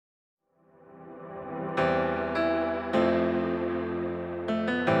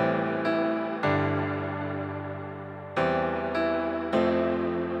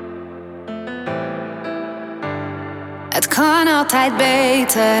altijd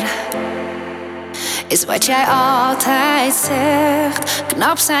beter, is wat jij altijd zegt.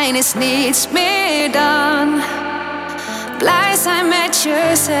 Knap zijn is niets meer dan blij zijn met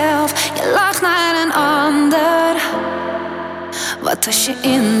jezelf. Je lacht naar een ander. Wat als je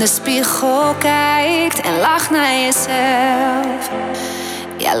in de spiegel kijkt en lacht naar jezelf?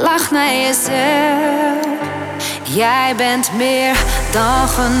 Ja, lach naar jezelf. Jij bent meer dan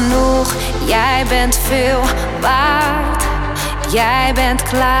genoeg. Jij bent veel waard. Jij bent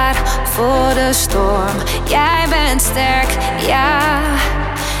klaar voor de storm. Jij bent sterk, ja.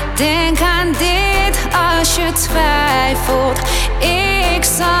 Denk aan dit als je twijfelt. Ik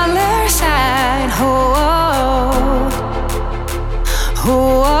zal er zijn. Oh, oh.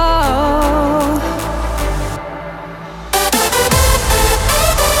 Oh, oh.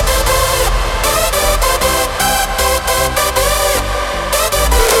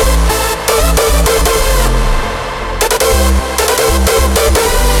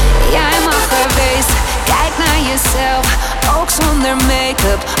 Jij mag er wezen, kijk naar jezelf. Ook zonder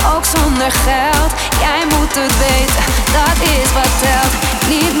make-up, ook zonder geld. Jij moet het weten, dat is wat telt.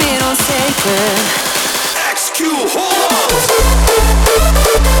 Niet meer onzeker. XQ Holland.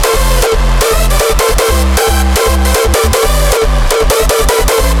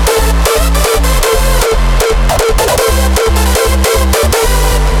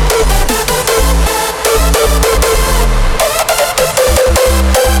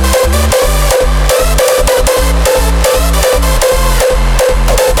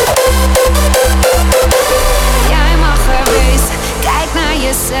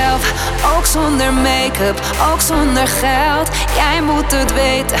 Ook zonder make-up, ook zonder geld. Jij moet het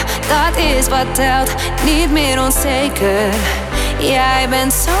weten, dat is wat telt. Niet meer onzeker. Jij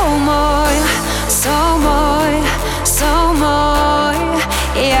bent zo mooi, zo mooi, zo mooi.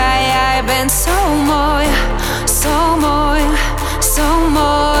 Ja, jij bent zo mooi, zo mooi, zo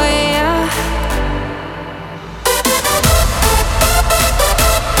mooi.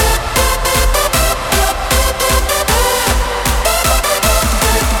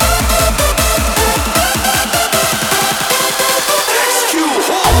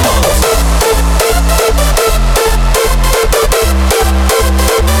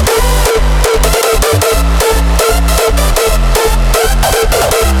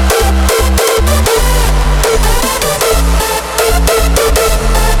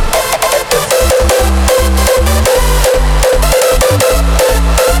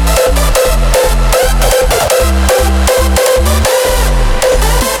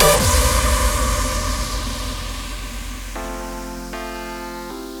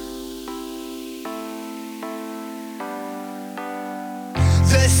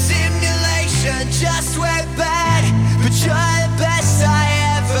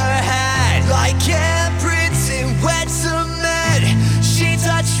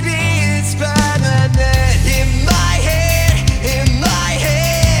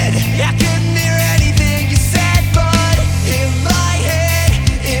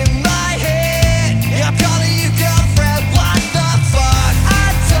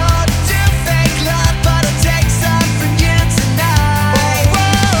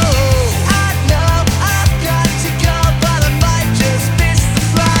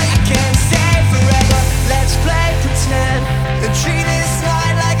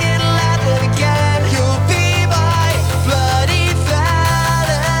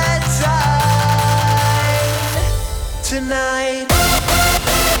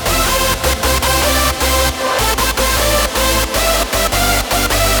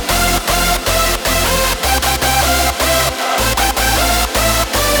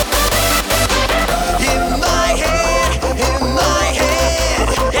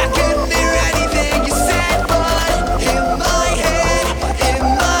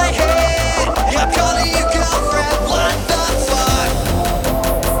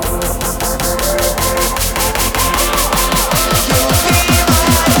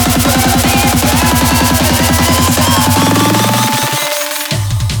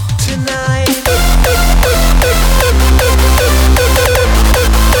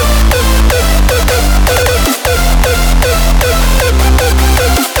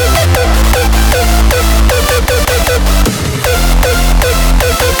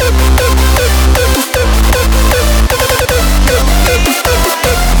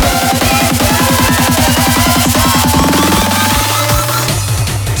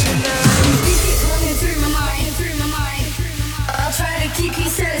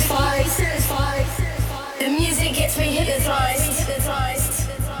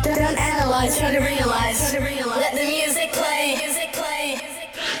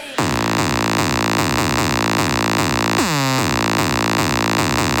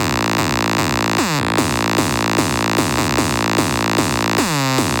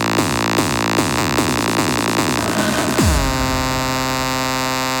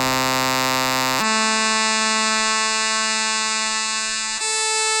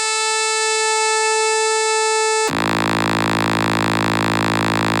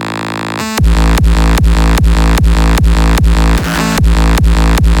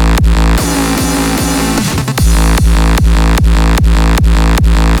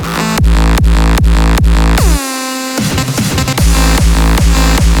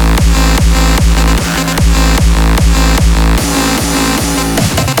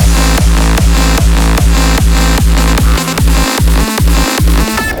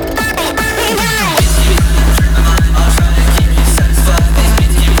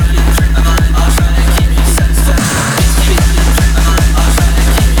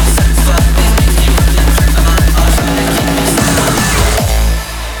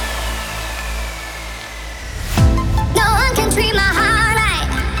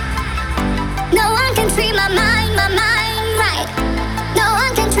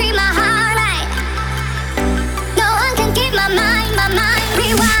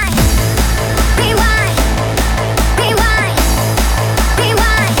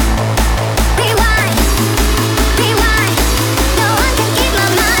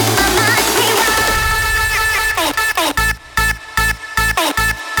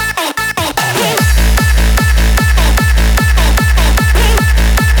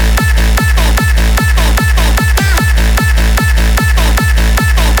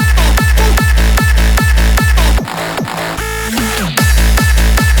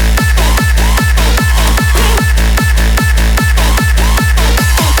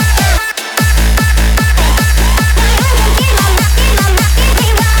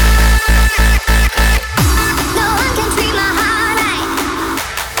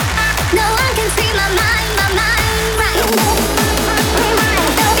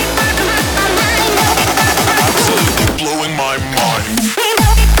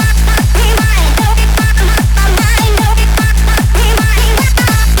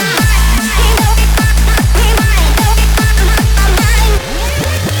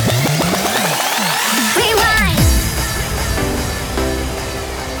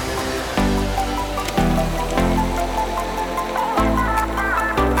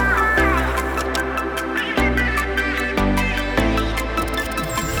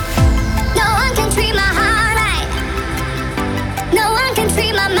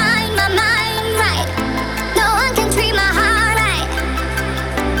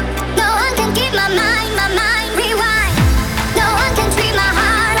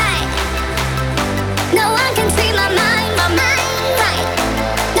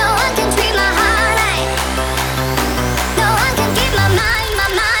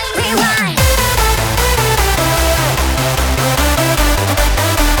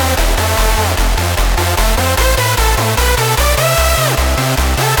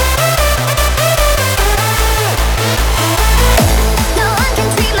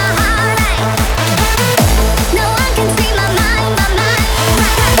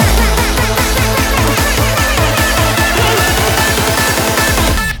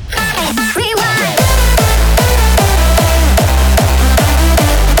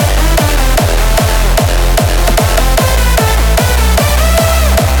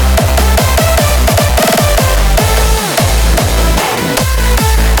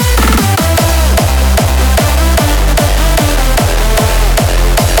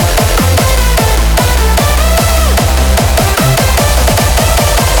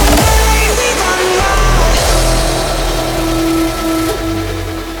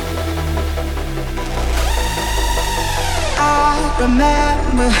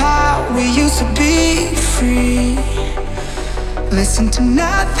 remember how we used to be free. Listen to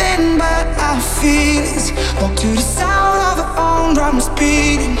nothing but our feelings. Walk to the sound of our own drums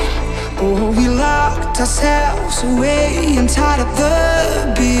beating. Oh, we locked ourselves away inside of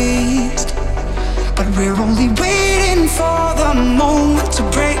the beast. But we're only waiting for the moment to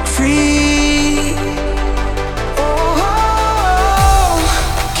break free. Oh,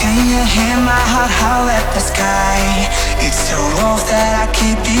 can you hear my heart howl at the sky? It's the wolf that I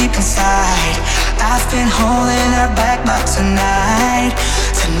keep deep inside. I've been holding her back, but tonight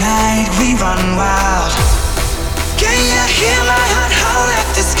we run wild. Can you hear my heart howl at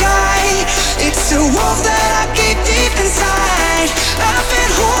the sky? It's the wolf that I keep deep inside. I've been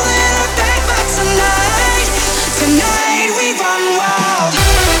holding her back, but tonight we run wild.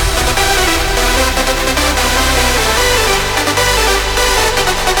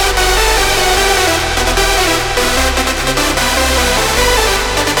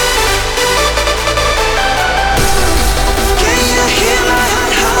 Can you hear my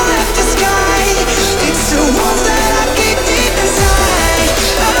heart howl at the sky? It's the wolf that I keep deep inside.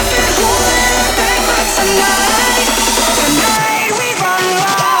 I've been holding her back, but tonight we run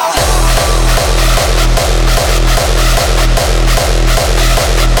wild.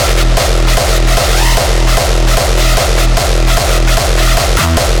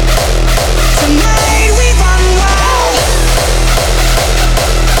 Tonight we run wild.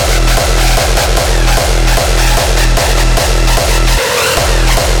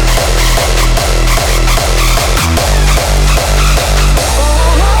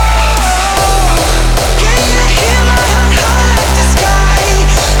 Can you hear my heart howl at the sky?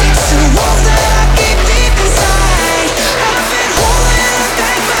 It's the wolf that I keep deep inside. I've been holding her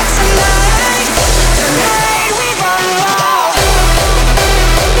back, but tonight we run wild.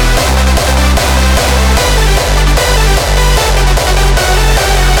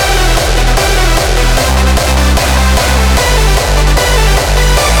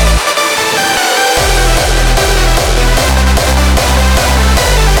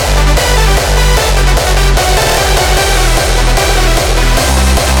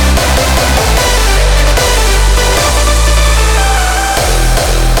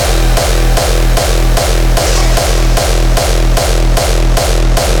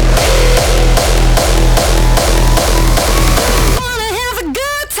 Wanna have a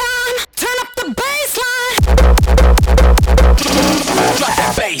good time? Turn up the bassline. Drop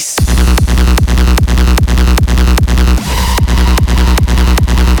that bass.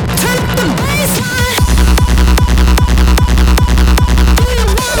 Turn up the bassline. Do you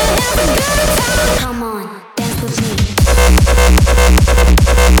wanna have a good time? Come on, dance with me.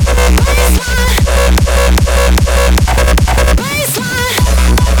 Bassline. I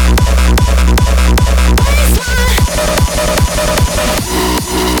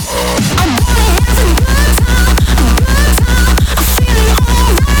wanna have a good time, I'm feeling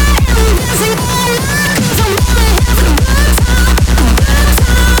alright, I'm dancing all night 'cause I wanna have a good time,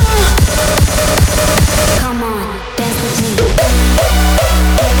 Come on, dance with me.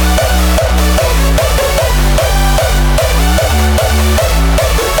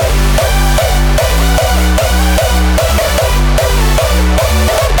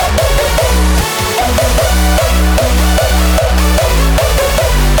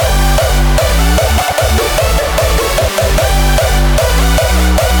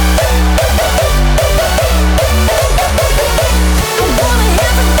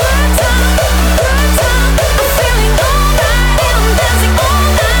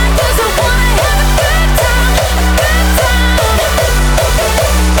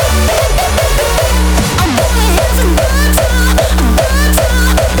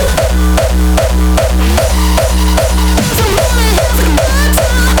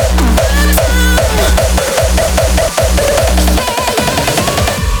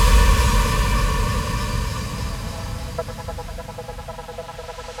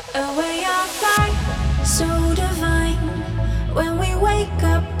 A way of life so divine. When we wake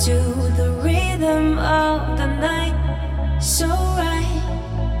up to the rhythm of the night, so right.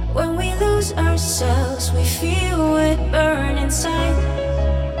 When we lose ourselves, we feel it burn inside.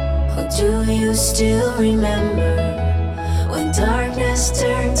 Oh, do you still remember when darkness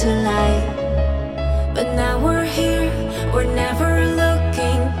turned to light? But now we're here, we're never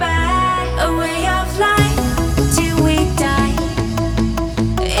looking back. A way of life till we die.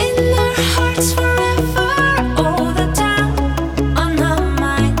 In our hearts forever, all the time on our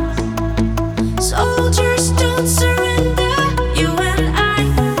minds. Soldiers don't surrender, you and I.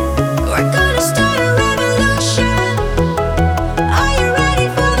 We're gonna start a revolution. Are you ready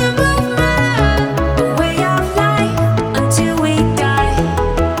for the movement? A way of life until we die.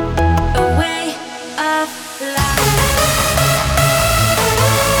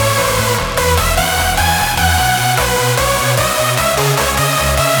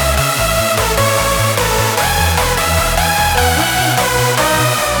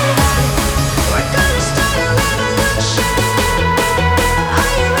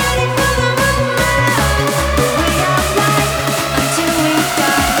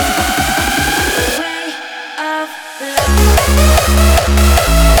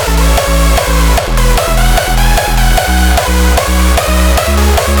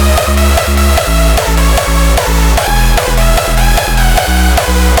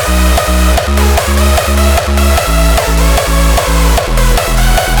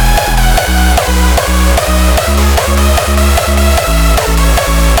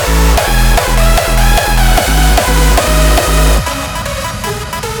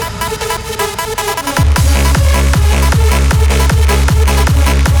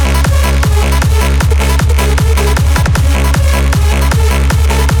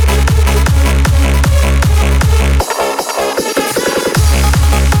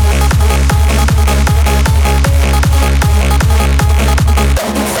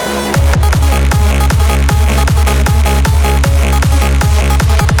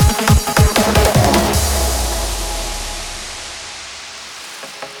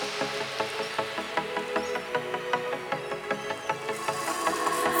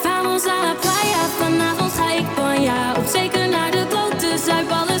 Vamos à la playa, vanavond ga ik Playa. Op zeker naar de klote,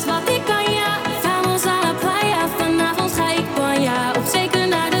 zuip alles wat ik kan, ja. Vamos à la playa, vanavond ga ik Playa. Op zeker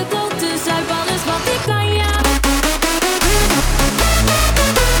naar de klote, zuip alles wat ik kan, ja.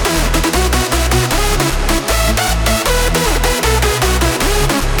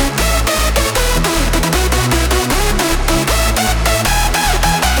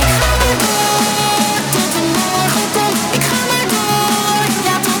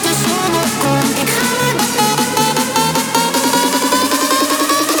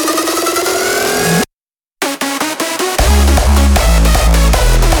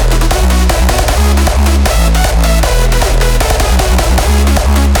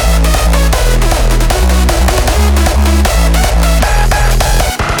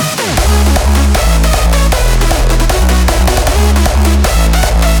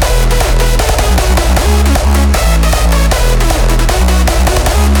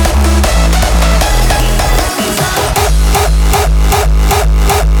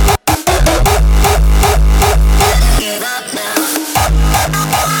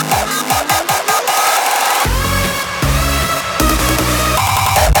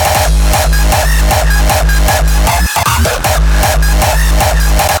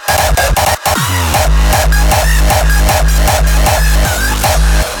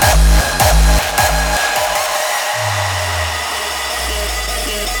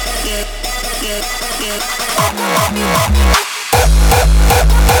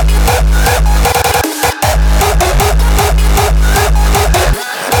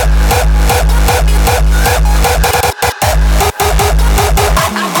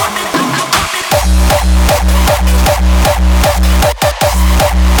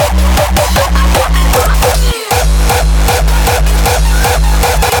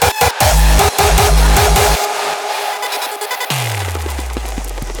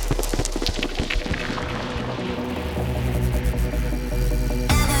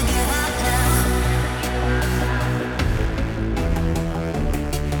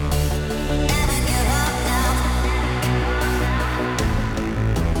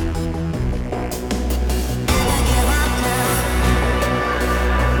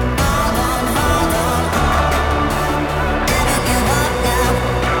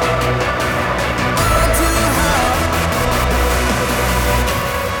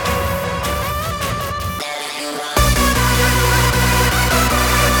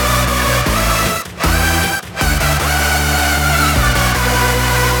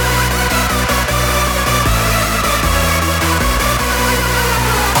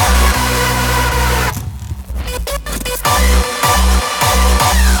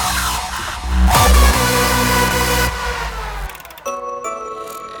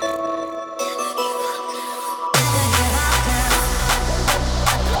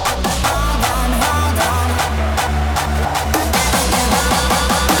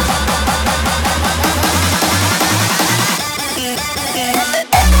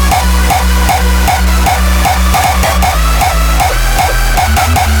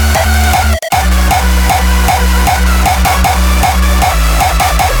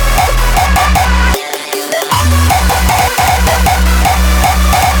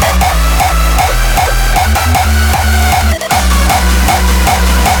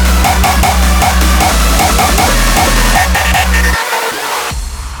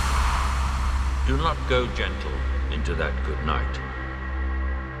 go gentle into that good night.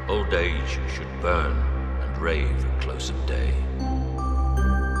 Old age should burn and rave at close of day.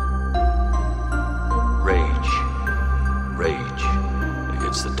 Rage, rage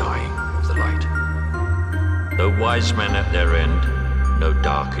against the dying of the light. Though wise men at their end, no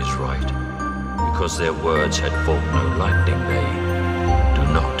dark is right, because their words had fought no lightning they. Do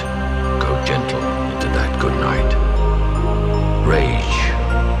not go gentle into that good night. Rage,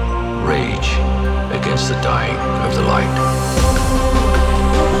 rage against the dying of the light.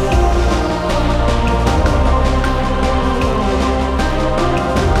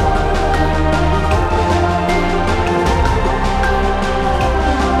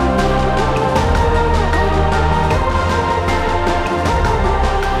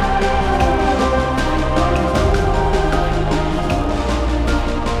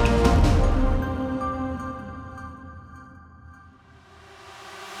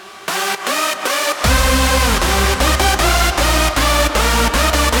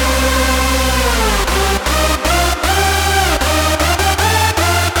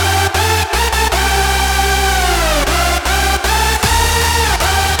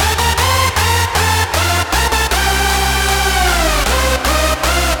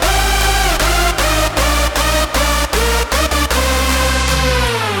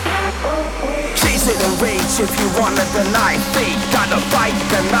 rage if you wanna deny fate. Gotta fight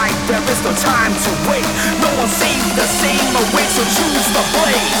the night, there is no time to wait. No one sees the same away, so choose the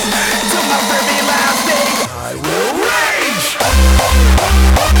blaze. Till my very last day, I will rage.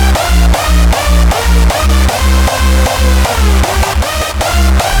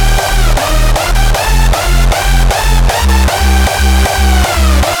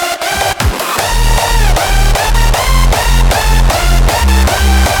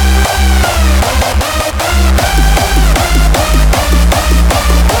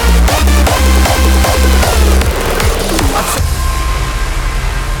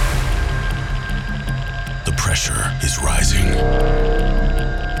 The pressure is rising.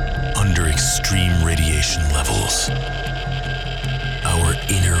 Under extreme radiation levels, our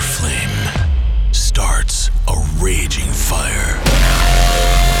inner flame starts a raging fire.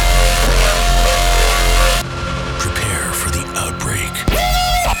 Prepare for the outbreak.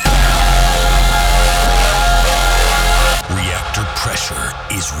 Reactor pressure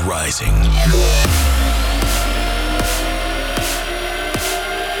is rising.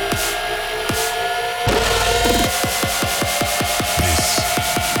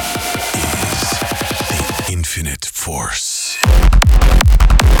 Infinite force.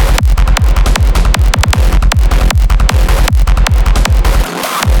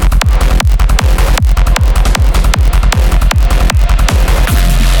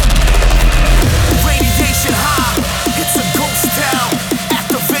 Radiation high, it's a ghost town.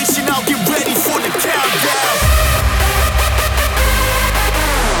 Activation, I'll get ready for the countdown.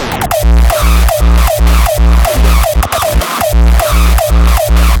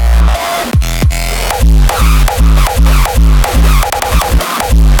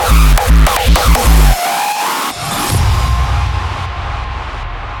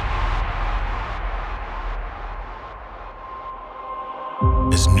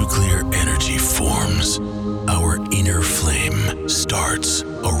 As nuclear energy forms, our inner flame starts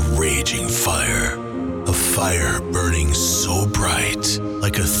a raging fire. A fire burning so bright,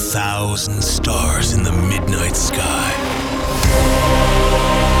 like 1,000 stars in the midnight sky.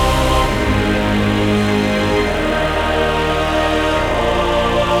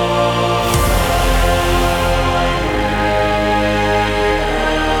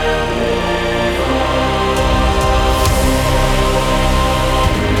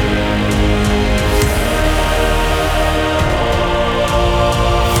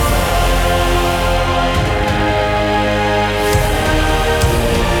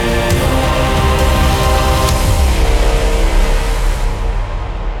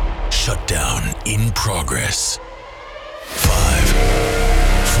 Shutdown in progress. 5,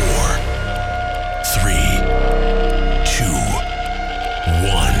 4, 3, 2,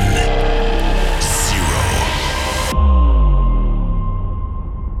 1, 0.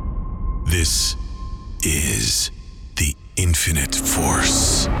 This is the infinite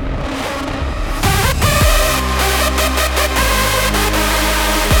force.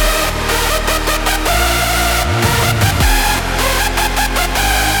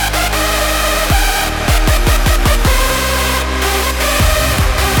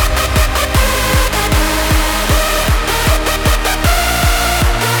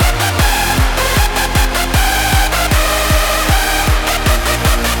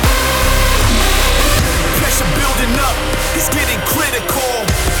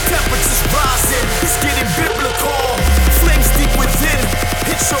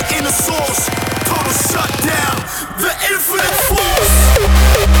 Source, total shutdown, the infinite force.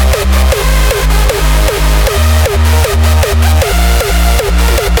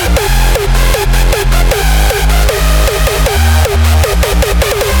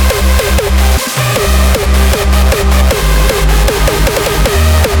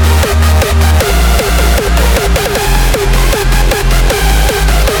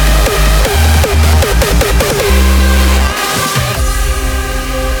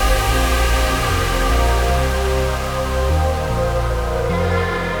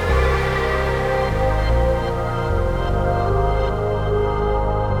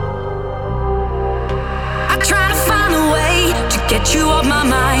 Get you off my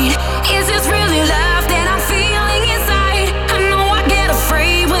mind. Is this really love that I'm feeling inside? I know I get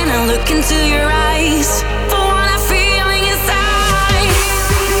afraid when I look into your eyes. For what I'm feeling inside.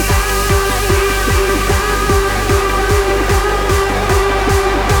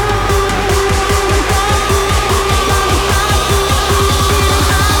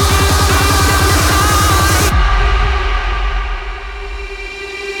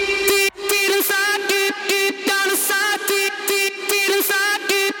 Deep inside, deep down inside, deep inside,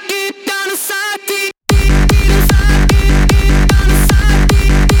 deep down inside, deep inside, deep down inside,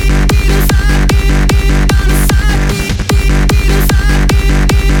 deep inside.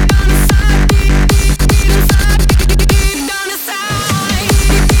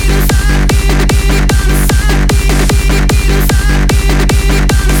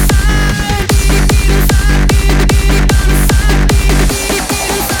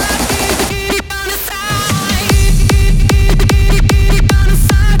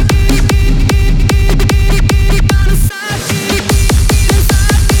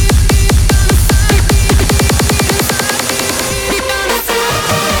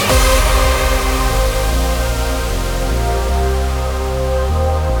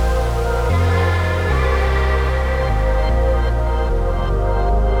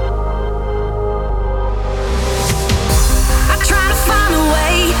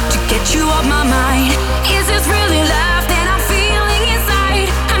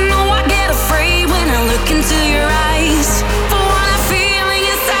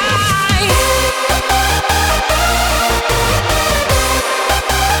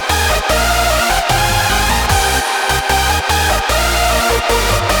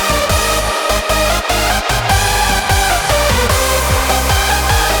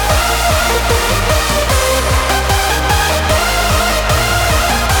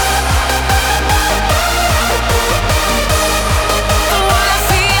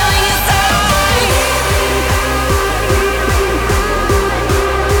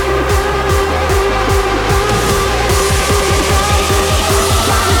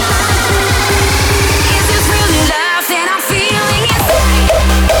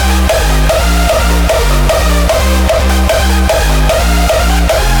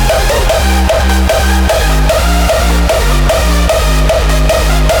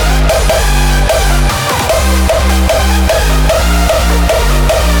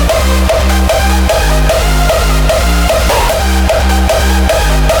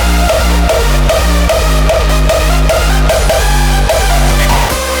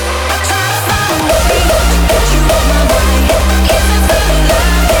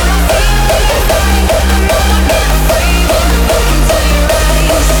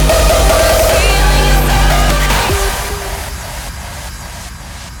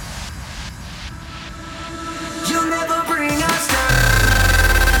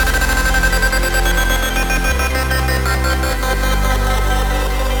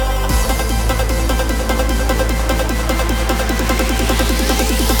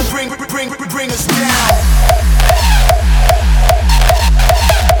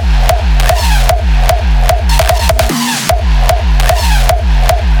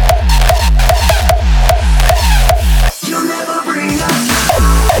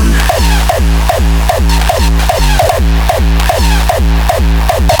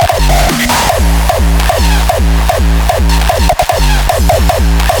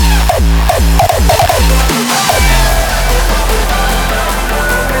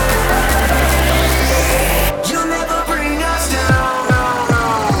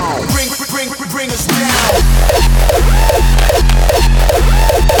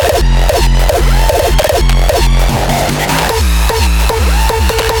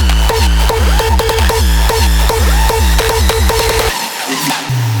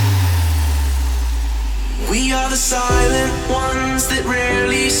 that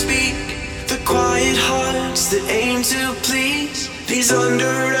rarely speak, the quiet hearts that aim to please. These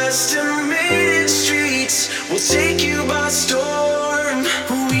underestimated streets will take you by storm.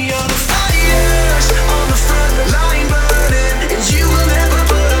 We are the fires on the front line burning, and you will never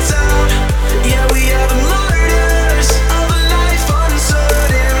put us out. Yeah, we are the martyrs of a life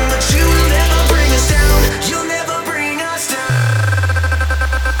uncertain, but you will never bring us down. You'll never bring us down.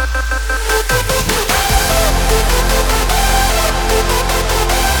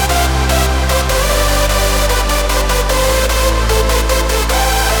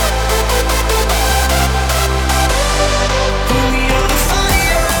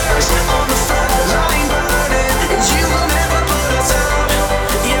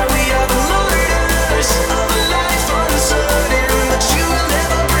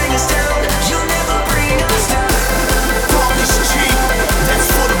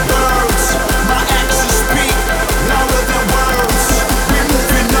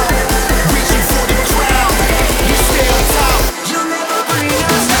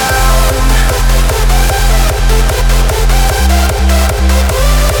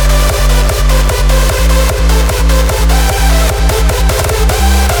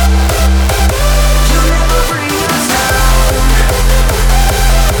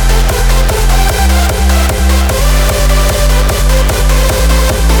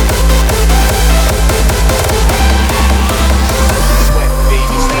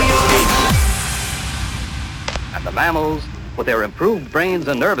 Mammals, with their improved brains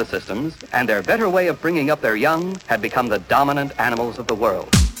and nervous systems and their better way of bringing up their young, had become the dominant animals of the world.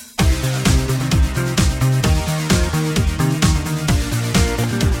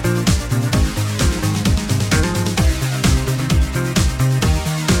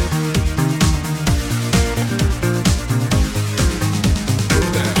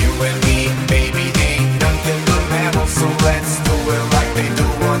 You and me, baby, ain't nothing but mammals, so let's do it like they do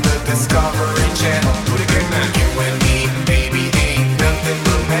on the Discovery Channel. Do it again now. You and me, baby, ain't nothing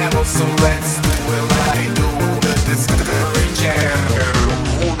but mammals, so let's do it like they do on the Discovery Channel.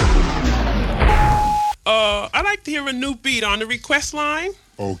 I'd like to hear a new beat on the request line.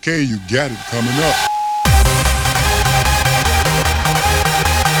 Okay, you got it coming up.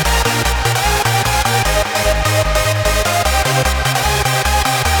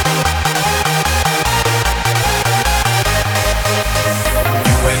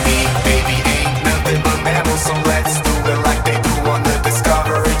 You and me, baby, ain't nothing but mammals, so let's do it like they do on the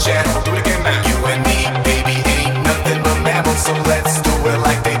Discovery Channel. Do it again now. You and me, baby, ain't nothing but mammals, so let's do it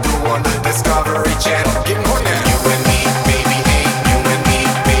like they do on the Discovery Channel. Get more now. You and me, baby, ain't. You and me,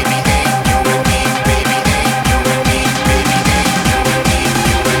 baby, ain't. You and me, baby, ain't. You and me, baby, ain't. You and me, you and me,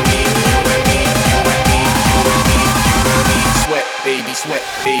 you and me, you and me, you and me, you and me. Sweat, baby, sweat,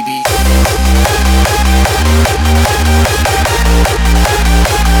 baby.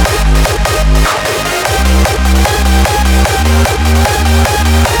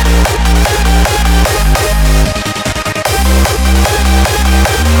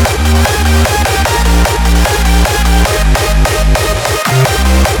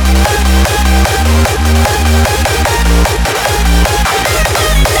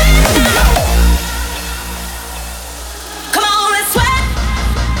 Come on and sweat,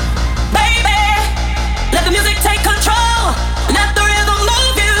 baby. Let the music take control. Let the rhythm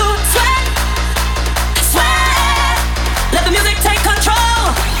move you. Sweat, sweat. Let the music take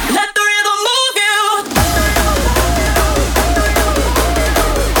control. Let the rhythm move you.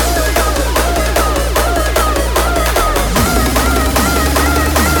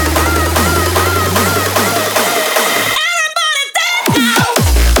 Everybody dance now.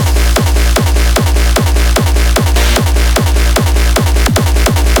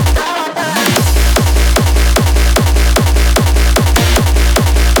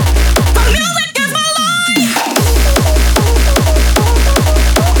 The music is my life.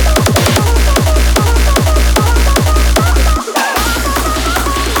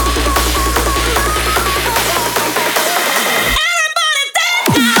 Everybody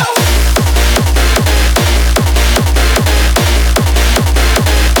dance now.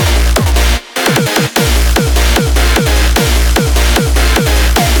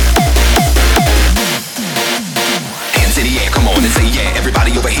 Hands in the air, come on and say yeah.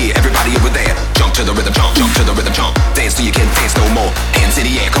 Everybody over here, everybody over there. Jump to the rhythm, jump, jump to the rhythm, jump. Dance till you can't dance no more. Hands in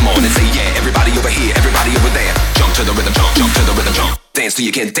the air, come on and say yeah. Everybody over here, everybody over there. Jump to the rhythm, jump, jump to the rhythm, jump. Dance till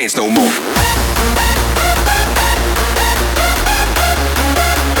you can't dance no more.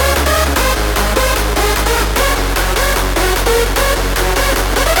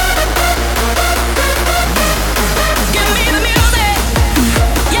 Give me the music,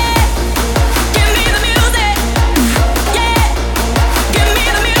 yeah. Give me the music, yeah.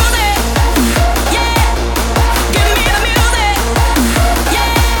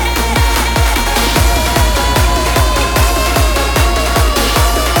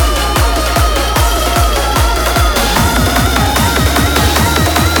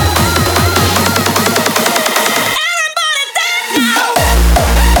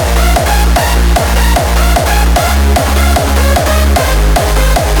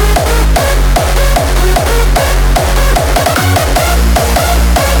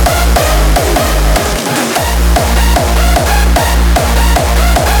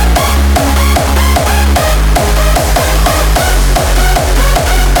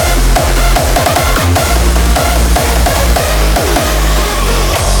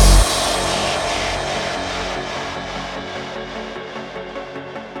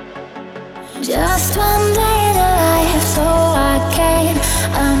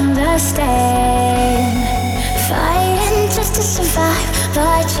 understand. Fighting just to survive,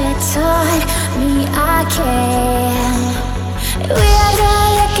 but you taught me I can. We are the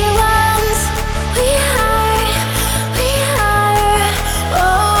lucky ones. We are.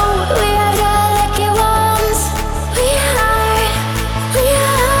 Oh, we are the lucky ones. We are.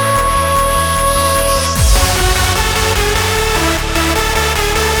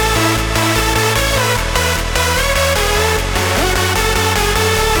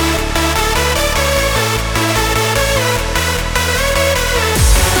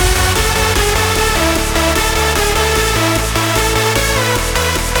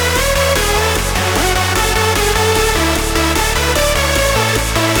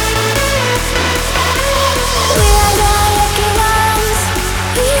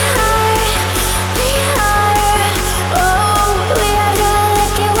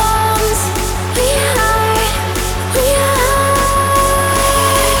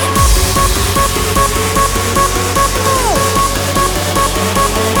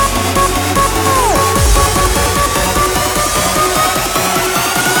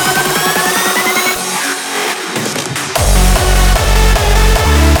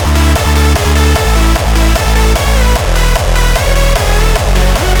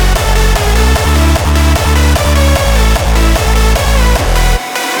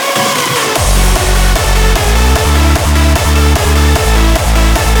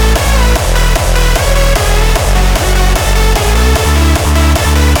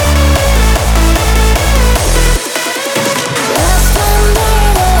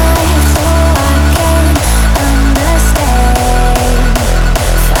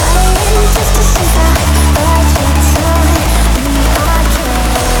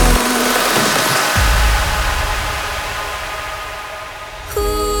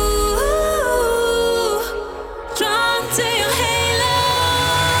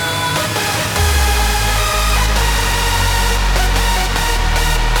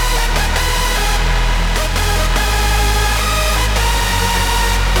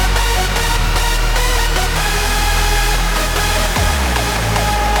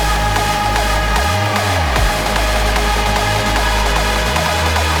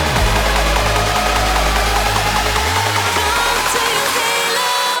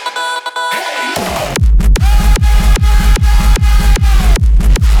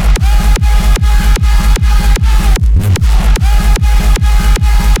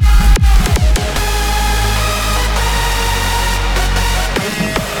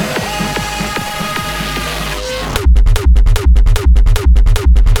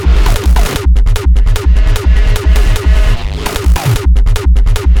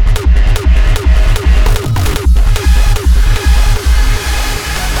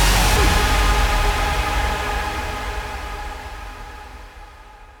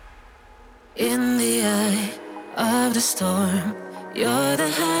 In the eye of the storm, you're the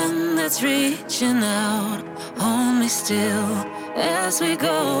hand that's reaching out. Hold me still as we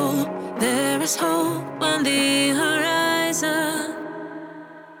go. There is hope on the horizon.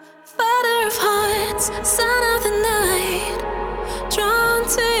 Father of hearts, son of the night, drawn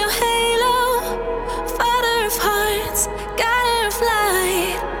to your halo. Father of hearts, guide of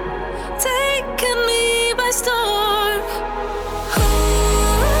light, taken me by storm.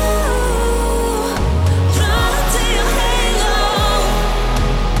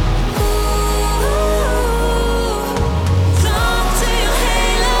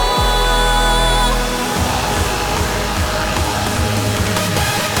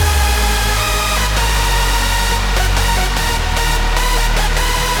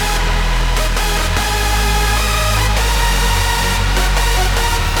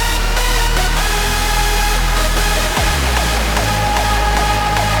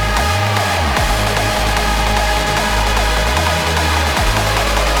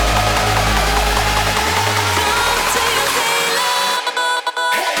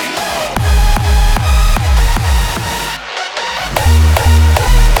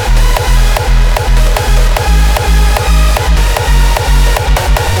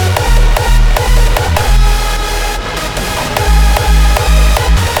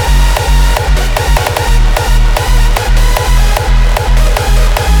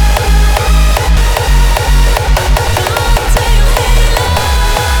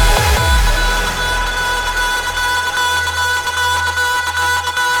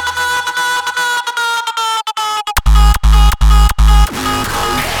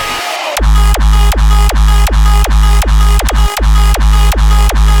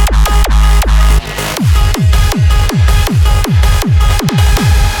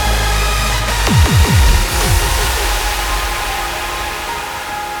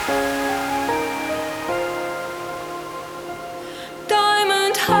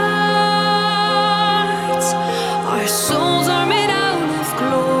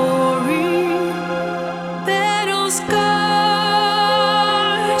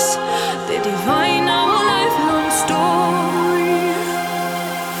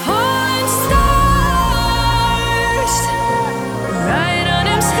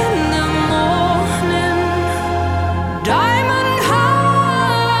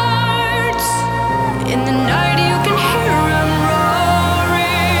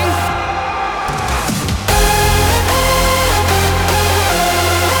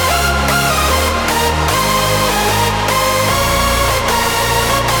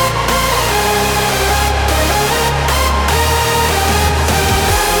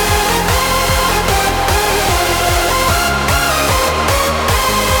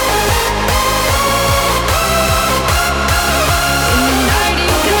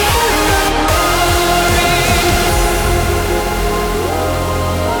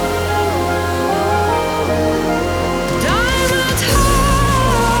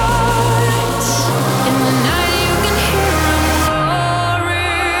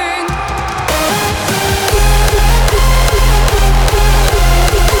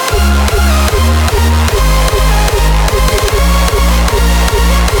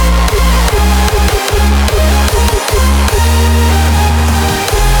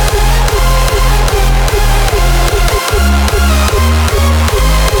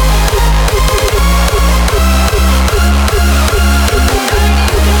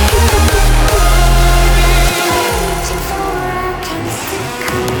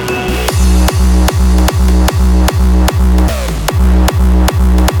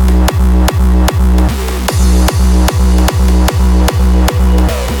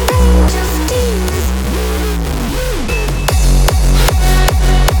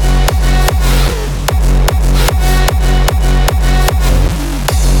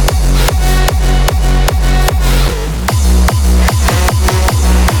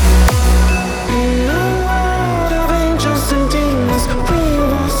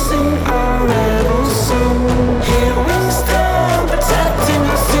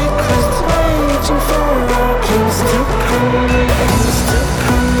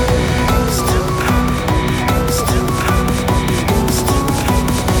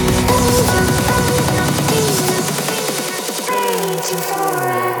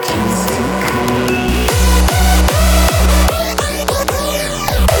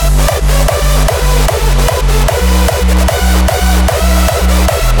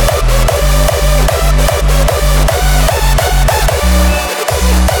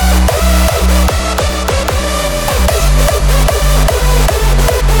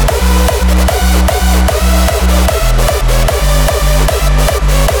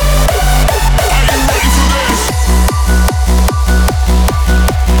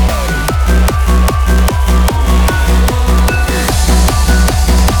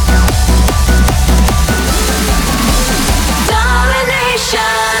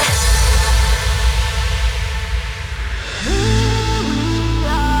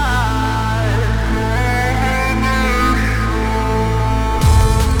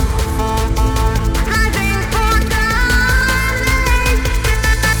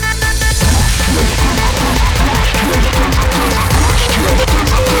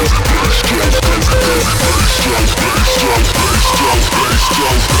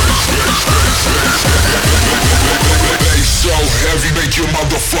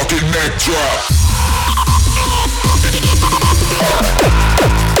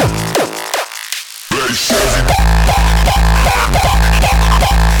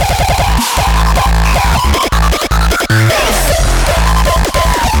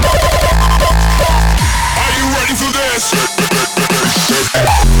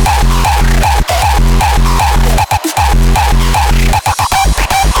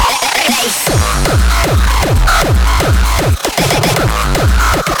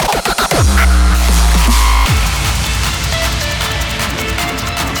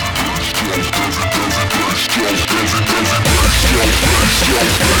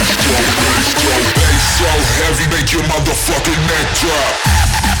 Bass so heavy, make your motherfucking neck drop.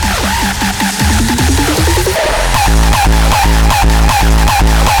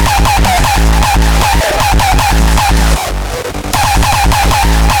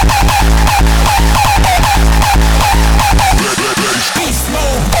 Beast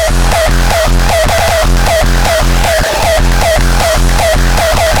mode.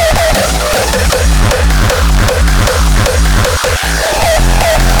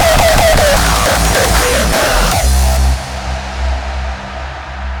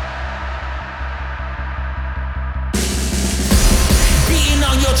 Beating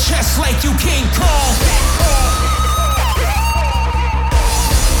on your chest like you King Kong.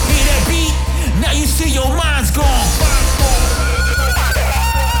 Hear that beat? Now you see your mind's gone.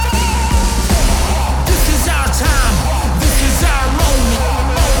 This is our time. This is our moment.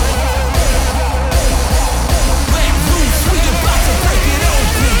 Let loose, we about to break it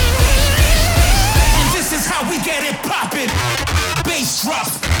open. And this is how we get it poppin'. Bass drop,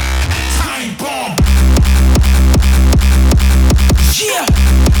 time bomb. Yeah.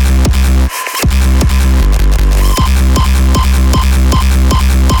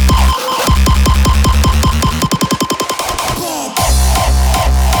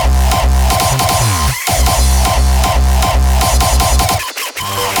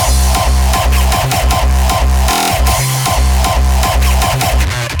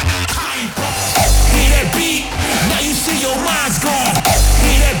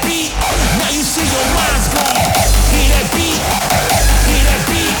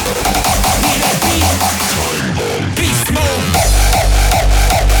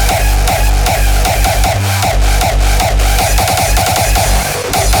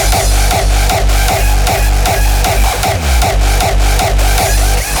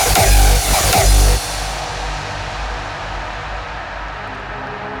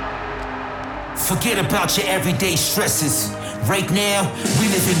 Forget about your everyday stresses. Right now, we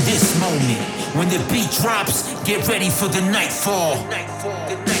live in this moment. When the beat drops, get ready for the nightfall.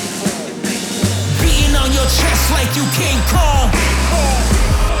 Beating on your chest like you King Kong.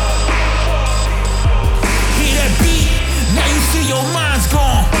 Hear that beat? Now you see your mind's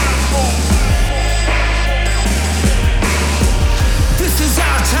gone. This is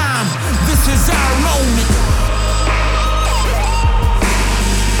our time. This is our moment.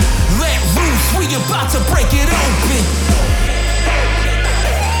 Let loose, we about to break it open.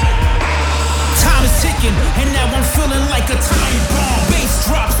 Time is ticking, and now I'm feeling like a time bomb. Bass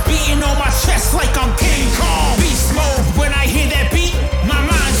drops, beating on my chest like I'm King Kong. Beast mode, when I hear that beat, my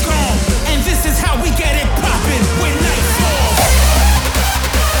mind's gone. And this is how we get it poppin' when night falls.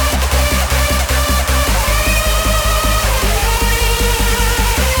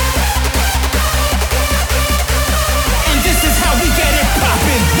 And this is how we get it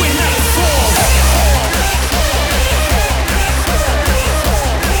poppin' when night falls.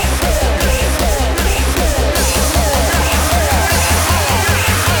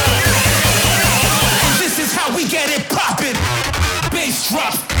 And this is how we get it poppin'. Bass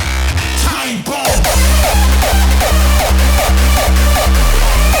drop, time bomb.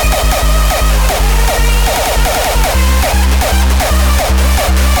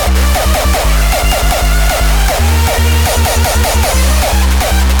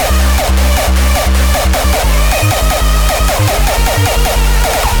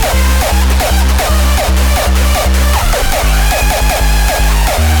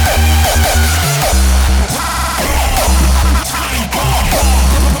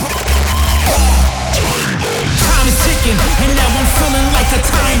 Time is ticking, and now I'm feeling like a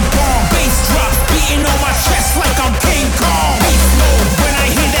time bomb. Bass drop, beating on my chest like I'm King Kong. Beast mode, when I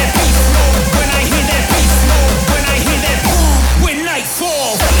hear that beast mode, when I hear that beast mode, when I hear that boom, when night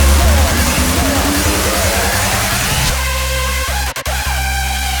falls.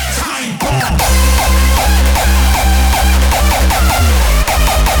 Time bomb.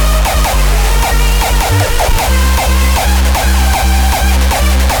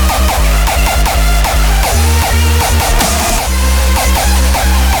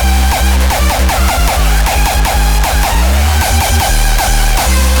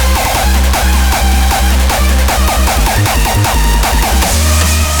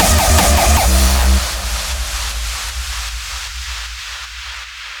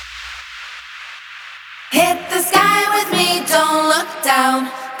 Hit the sky with me, don't look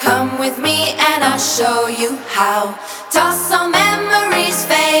down. Come with me and I'll show you how. Toss all memories,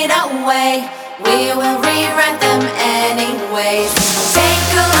 fade away. We will rewrite them anyways.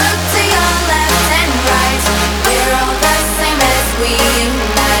 Take a look to your left and right. We're all the same as we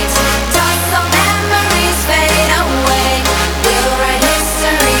unite. Toss all memories, fade away. We'll write history.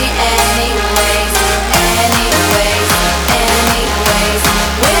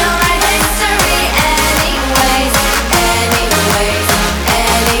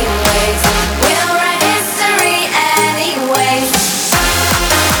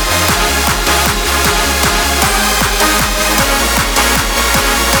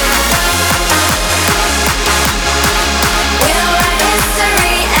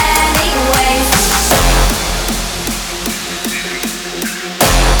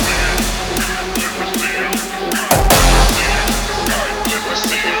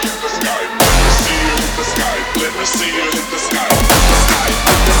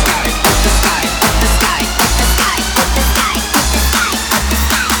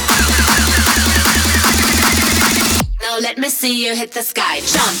 me, you hit the sky.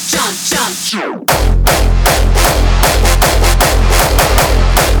 Jump, jump, jump, jump.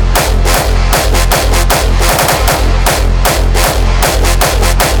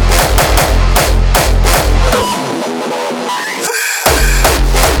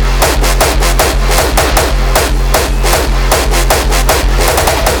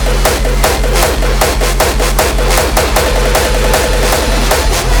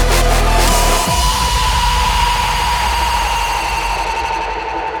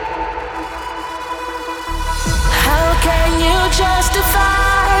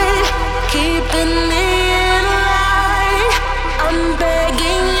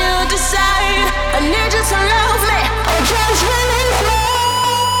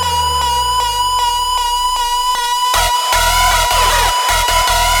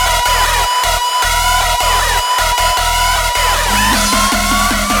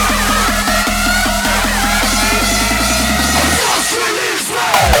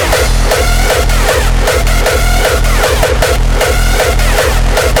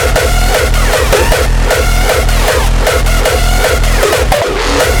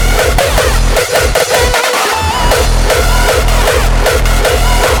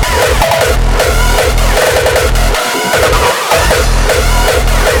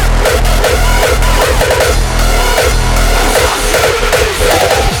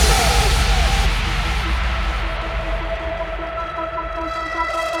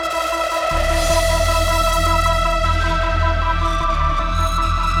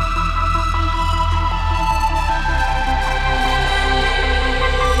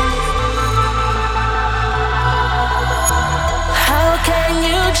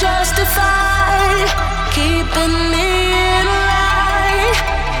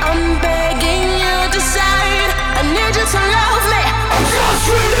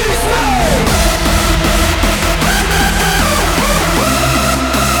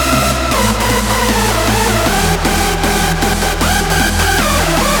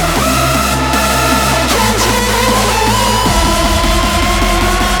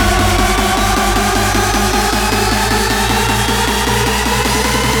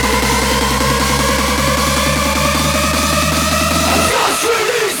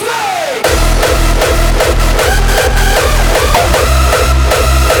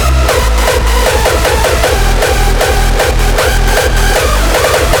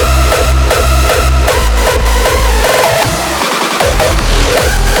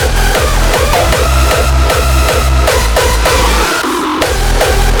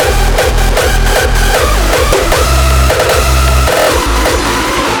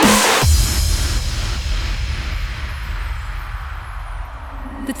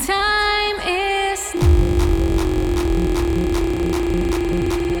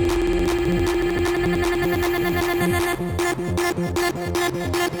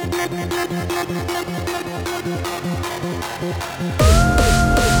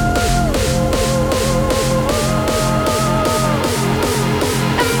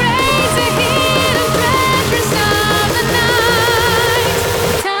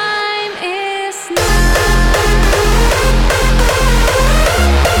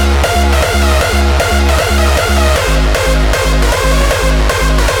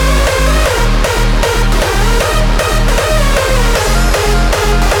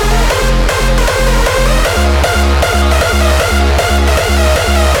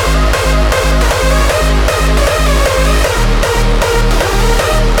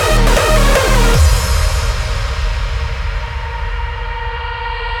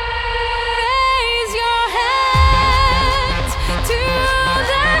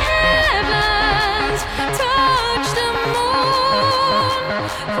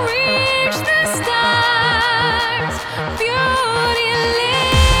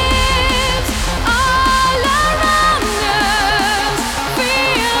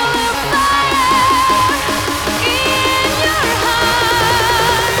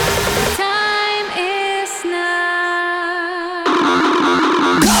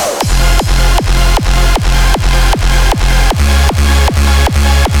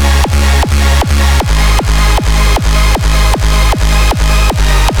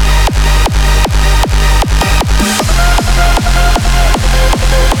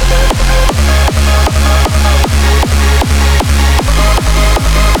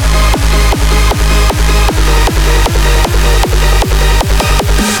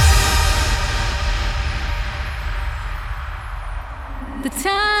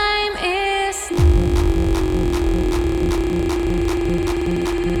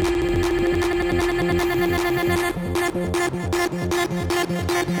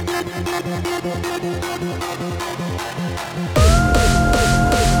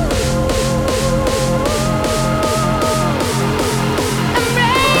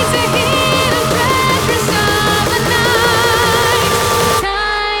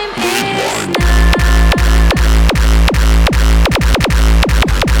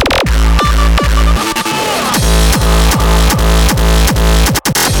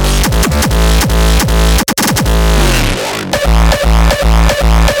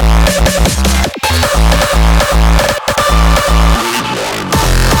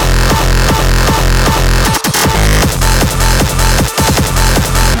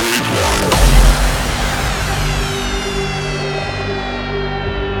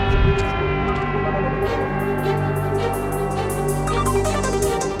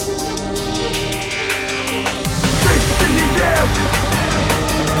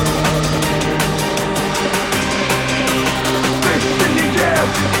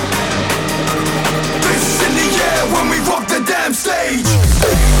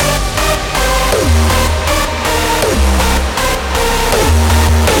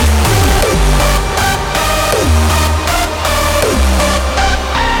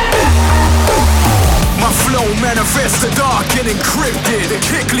 Manifest the dark and encrypted. The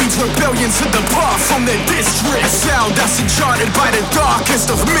kick leads rebellion to depart from their district. A sound that's enchanted by the darkest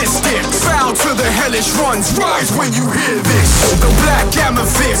of mystics. Foul to the hellish runs, rise when you hear this. The black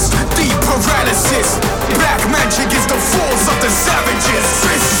amethyst, deep paralysis. Black magic is the force of the savages.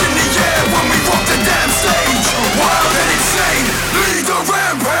 Fists in the air when we walk the damn stage. Wild and insane, lead the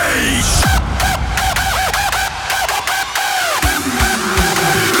rampage.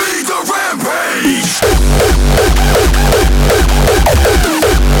 Lead the rampage.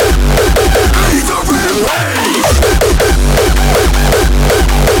 Lead the rampage.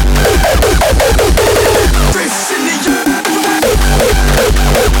 Fists in the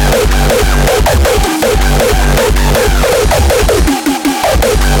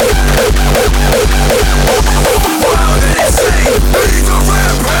wild and insane. Lead the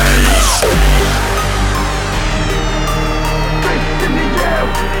rampage.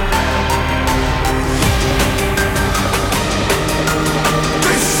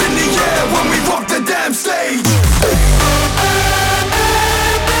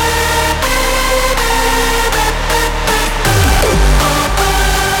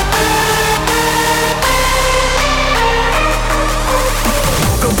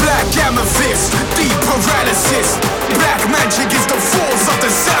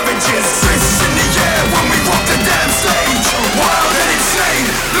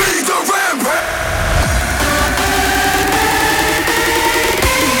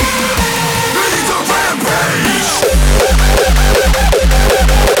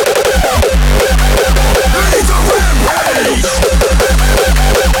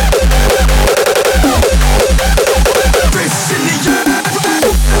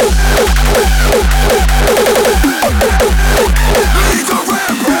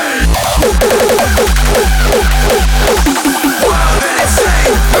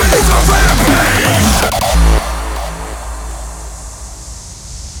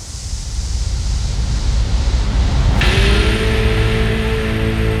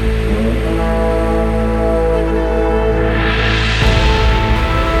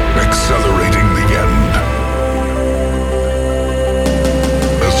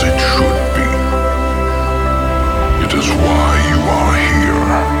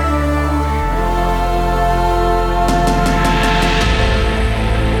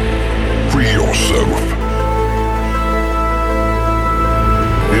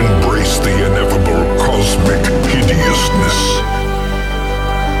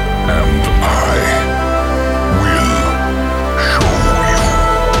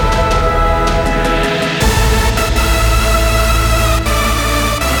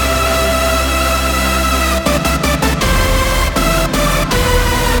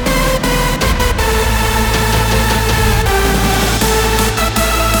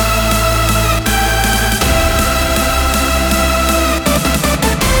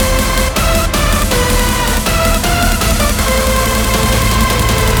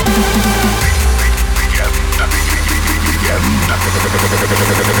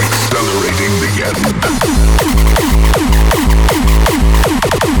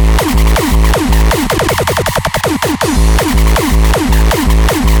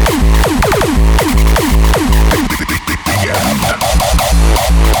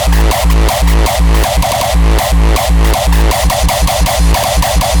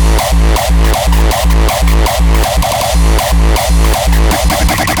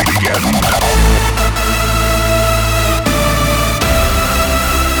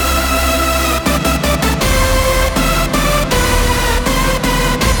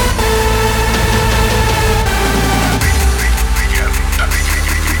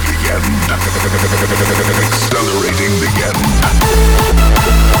 Accelerating the end.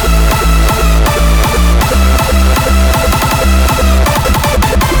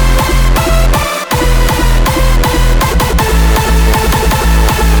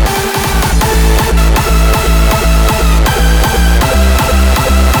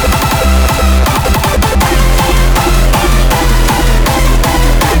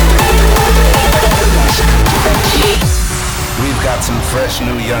 Some fresh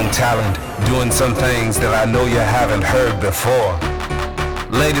new young talent doing some things that I know you haven't heard before.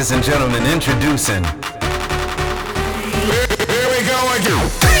 Ladies and gentlemen, introducing. Here we go again.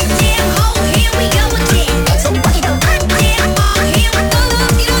 Here we go again.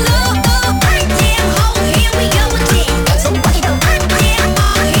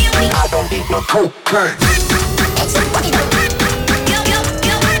 I don't need no cocaine.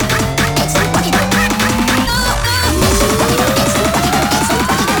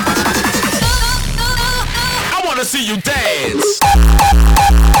 See you dance.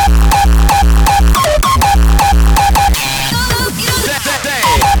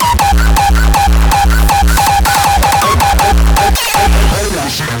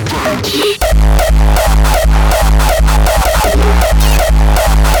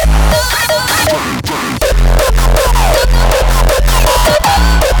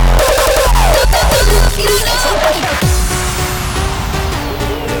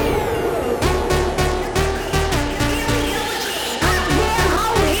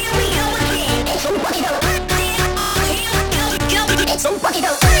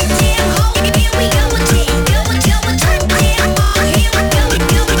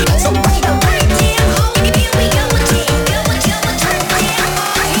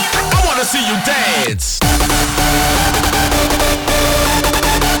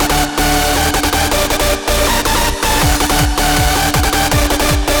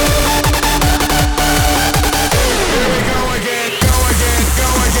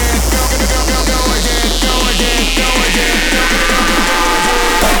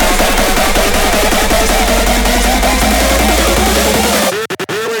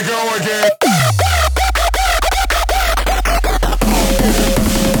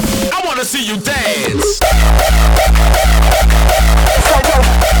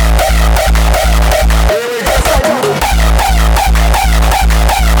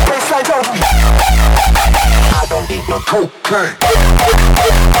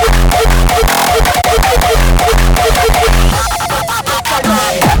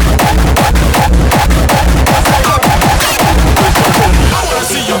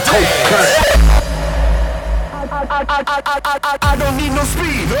 I don't need no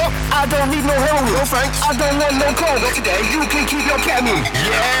speed, I don't need no heroin, no thanks. I don't want no coke, not today, you can keep your ketamine.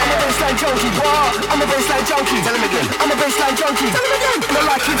 Yeah, I'm a baseline junkie, what? I'm a baseline junkie, tell him again. I'm a baseline junkie, tell him again. And I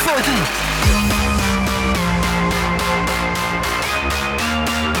like it funky.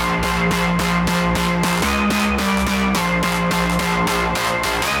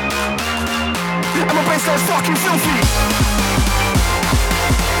 I'm a baseline fucking filthy.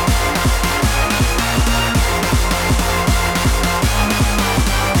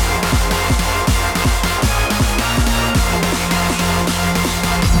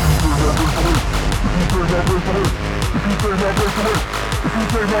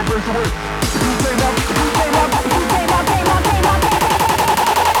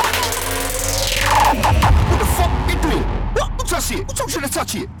 What the fuck you doing? What? Don't touch it. Who told you to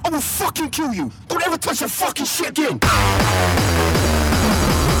touch it? I will fucking kill you. Don't ever touch that fucking shit again.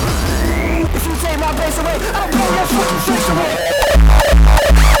 If you take my bass away, I'll blow your fucking face away.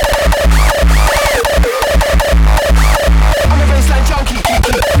 I'm a baseline junkie.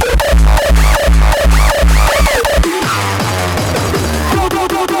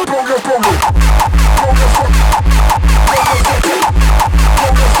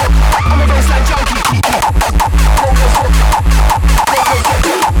 I'm a baseline junkie.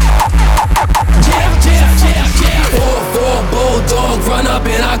 Yeah. 4-4 bulldog, run up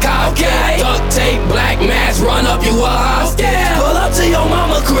in our car. Okay. Duct tape, black mask, run up, you a house. Yeah. Pull up to your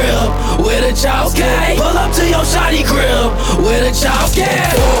mama crib with a chow. Okay. Pull up to your shawty crib with a chow.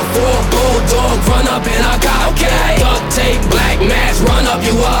 Yeah. 4-4 bulldog, run up in our car. Okay. Duct tape, black mask, run up,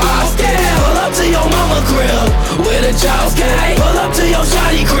 you a house. Yeah. Pull up to your mama crib with a chow. Okay. Pull up to your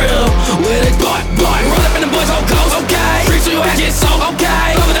shawty crib with a boy. Run up in the boys on ghost. Okay. Freak so your ass get soaked.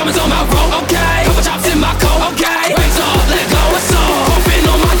 Okay. Couple diamonds on my rope. Okay. Couple chops in my coat. Okay. Raise up, let go, what's up? Bumping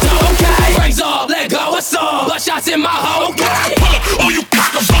on my toe. Okay. Raise up, let go, what's up? Blood shots in my hoe. Okay. Pull up, oh you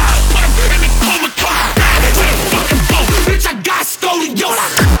cock a ball. Put him in the coma car. To the fucking boat. Bitch, I got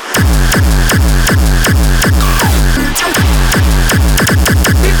scoliosis.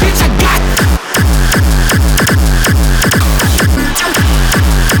 Bitch, I got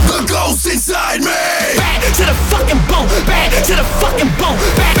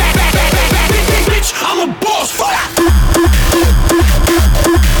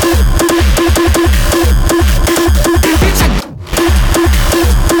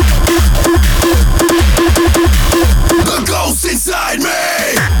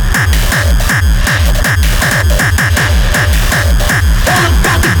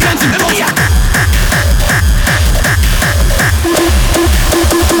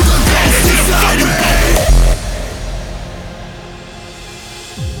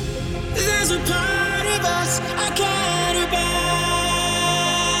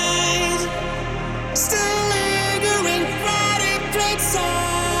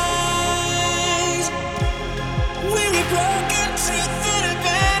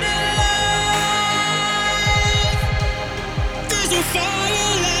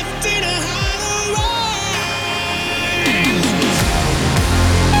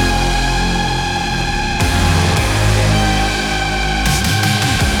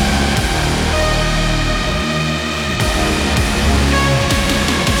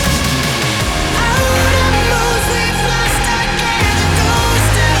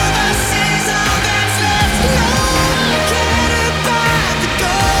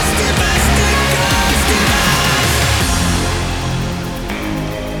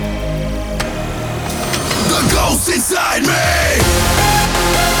inside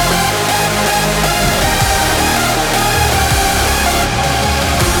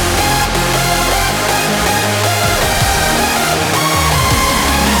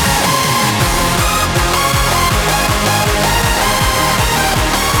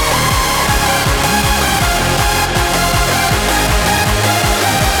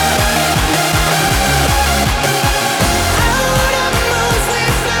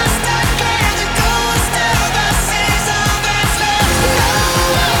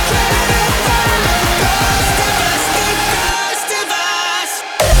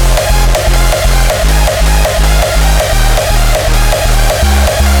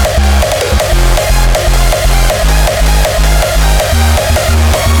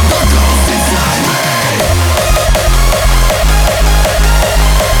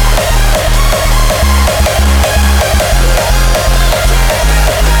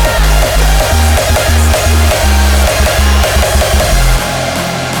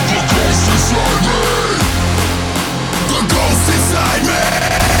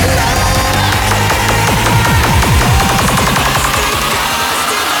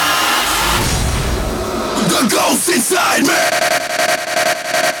me.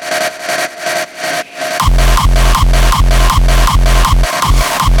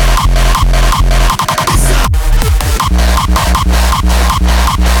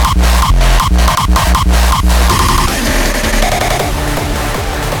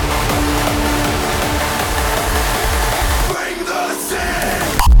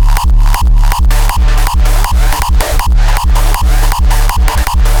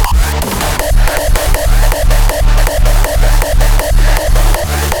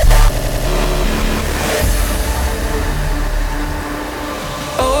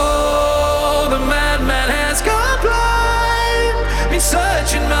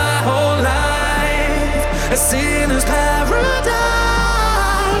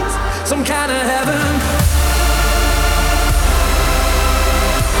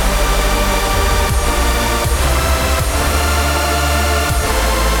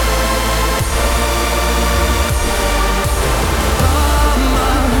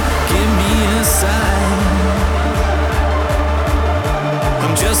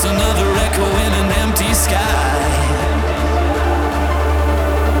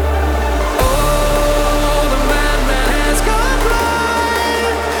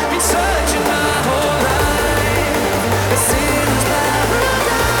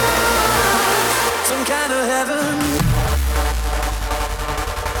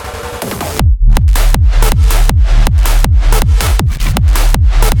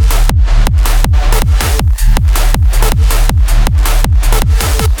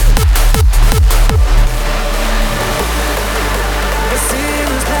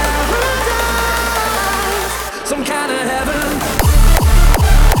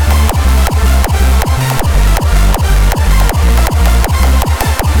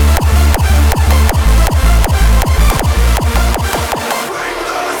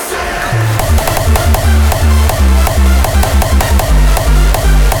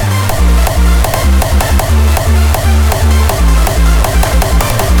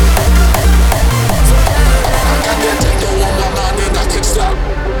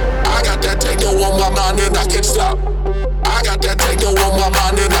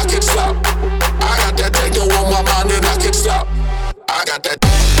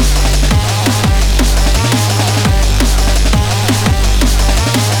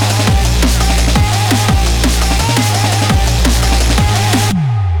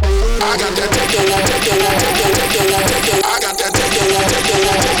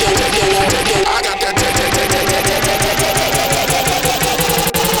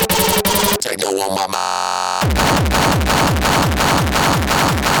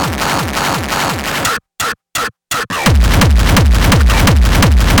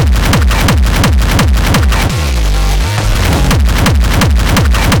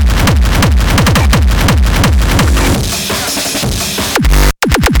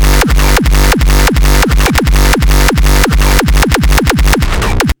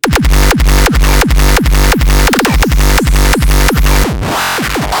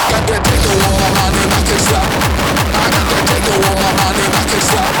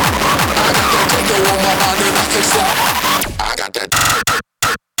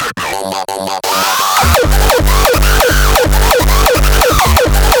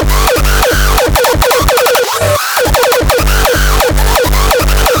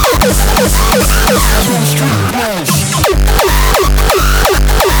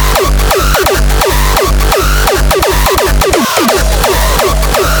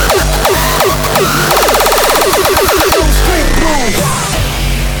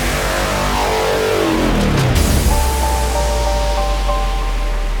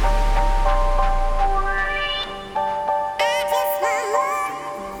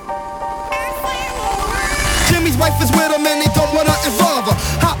 wife is with him and they don't wanna involve her.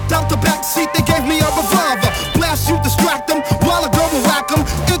 Hopped out the back seat, they gave me a revolver. Blast you, distract them, while I go and whack him.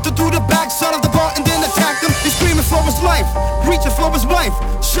 Enter through the back side of the bar and then attack him. He's screaming for his life, reaching for his wife.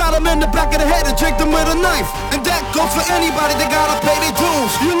 Shot him in the back of the head and jaked him with a knife. And that goes for anybody that gotta pay their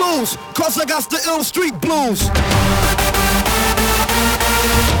dues. You lose, cause I got the ill street blues.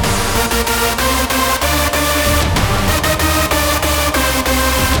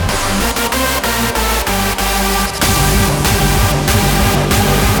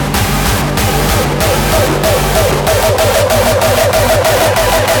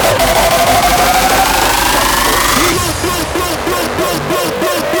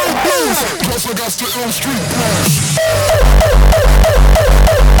 Cause I got the ill street blues.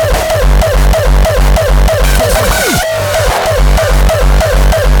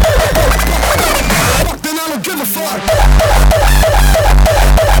 Then I don't give a fuck.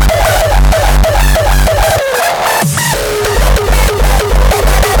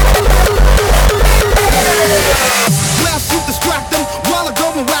 Blast you, distract them, while I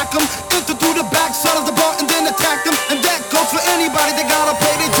go and whack them. Enter through the back side of the bar and then attack them. And that goes for anybody that gotta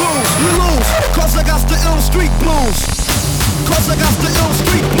pay their dues. You lose, cause I got the ill street blues. Cause I got the ill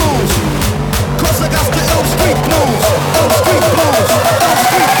street blues. Cause I got the ill street blues. Ill street blues. Ill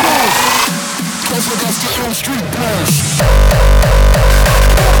street blues. Cause I got the ill street blues.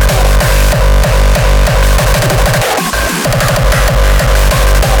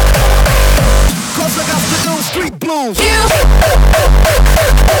 Cause I got the ill street blues. Ill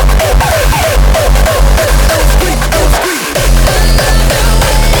street, ill street.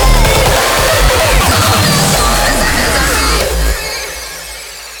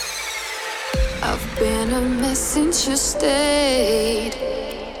 I've been a mess since you stayed.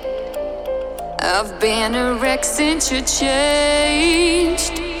 I've been a wreck since you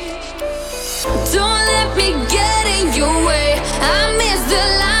changed. Don't let me get in your way. I miss the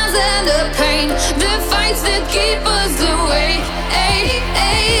lies and the pain, the fights that keep us away. Ay,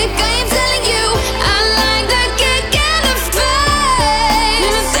 ay, I'm telling you, I like the kick and the fame.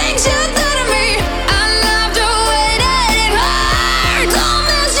 The things you do to me, I love the way that it hurts. Don't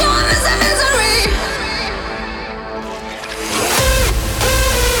miss you, miss the misery.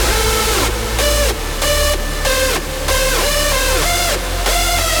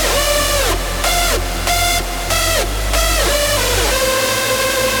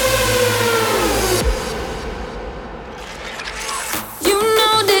 You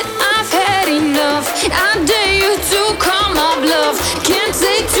know that I've had enough. I dare you to call my bluff. Can't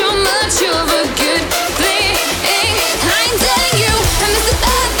take too much of a good thing. I'm telling you, I miss the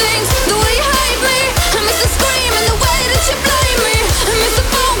bad things, the way you hate me. I miss the scream and the way that you blame me. I miss the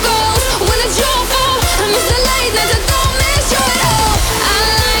phone calls when it's your fault. I miss the late nights, I don't miss you at all. I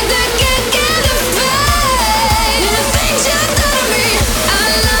like the kick and the fame, the things you do to me. I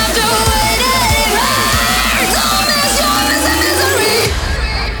love the way that it hurts. Don't miss you, miss the misery.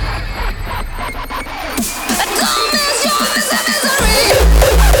 I don't miss you, miss the misery.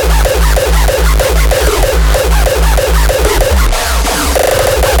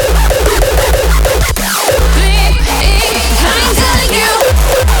 I'm telling you. I love the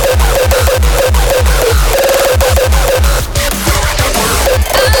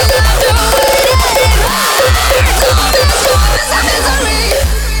way that it hurts. Don't miss you, miss the misery.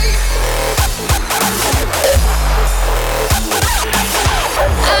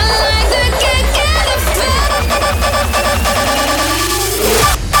 I like the kick and the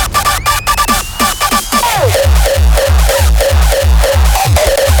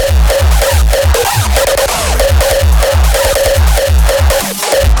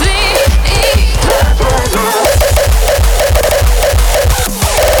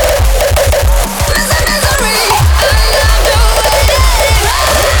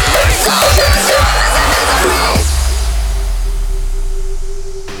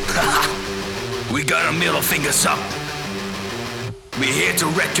We got our middle fingers up. We're here to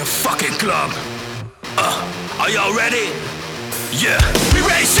wreck your fucking club. Are y'all ready? Yeah. We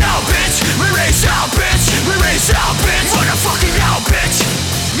race out, bitch. We race out, bitch. We race out, bitch. Run the fucking out, bitch.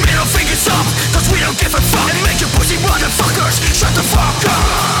 Middle fingers up, cause we don't give a fuck. And make your pussy motherfuckers shut the fuck up.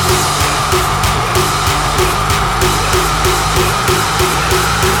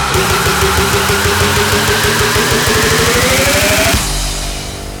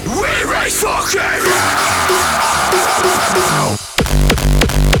 We race fucking out.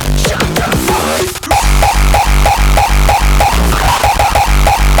 Shut the fuck up.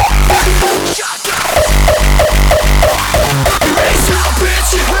 Shut up. We race out,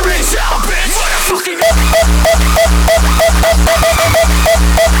 bitch. We race out, bitch. Motherfucking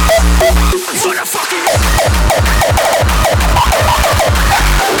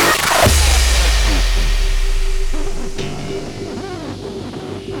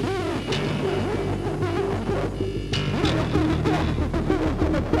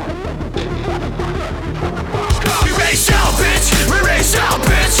race out,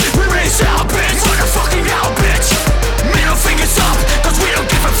 bitch. We race out, bitch. What a fucking out, bitch. Middle fingers up, cause we don't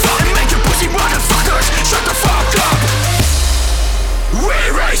give a fuck. Make your pussy motherfuckers shut the fuck up.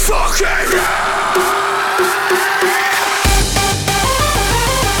 We race fucking out.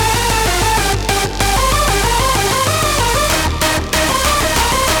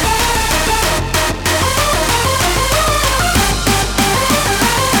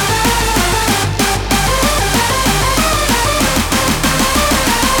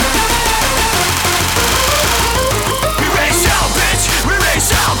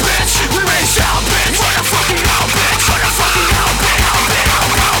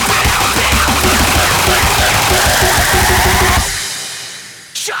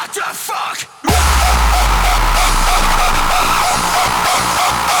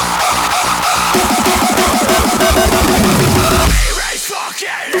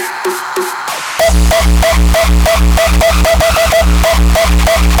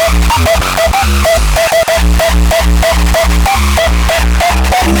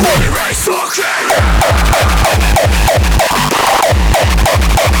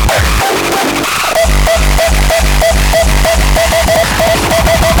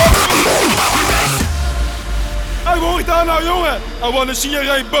 I wanna see a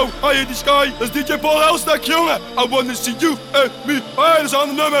rainbow high in the sky. Dat is DJ Paul Helstek, jongen. I wanna see you and me. Hey, dat is aan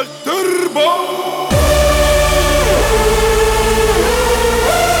het nummer Turbo.